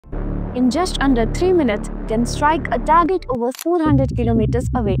in just under 3 minutes can strike a target over 400 kilometers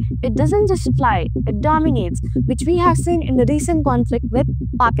away. It doesn't just fly, it dominates, which we have seen in the recent conflict with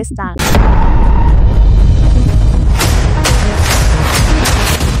Pakistan.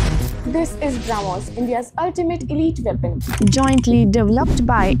 This is BrahMos, India's ultimate elite weapon. Jointly developed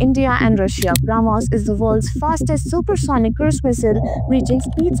by India and Russia, BrahMos is the world's fastest supersonic cruise missile, reaching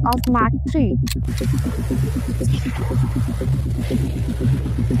speeds of Mach 3.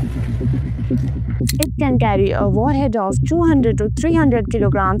 It can carry a warhead of 200 to 300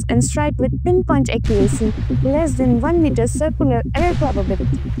 kilograms and strike with pinpoint accuracy, less than 1 meter circular error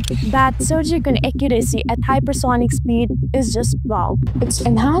probability. That surgical accuracy at hypersonic speed is just wow. Its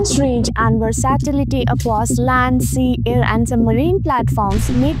enhanced range and versatility across land, sea, air and submarine platforms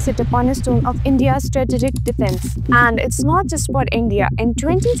makes it a cornerstone of India's strategic defense. And it's not just for India. In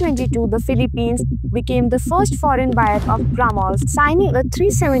 2022, the Philippines became the first foreign buyer of BrahMos, signing a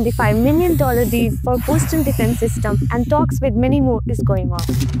 $375 million deal for coastal defense system, and talks with many more is going on.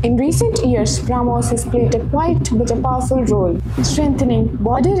 In recent years, BrahMos has played a quiet but a powerful role, strengthening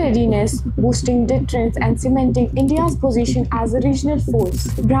border readiness, boosting deterrence and cementing India's position as a regional force.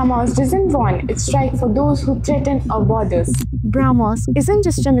 BrahMos doesn't want its strike for those who threaten our borders. BrahMos isn't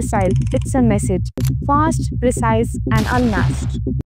just a missile, it's a message. Fast, precise and unmatched.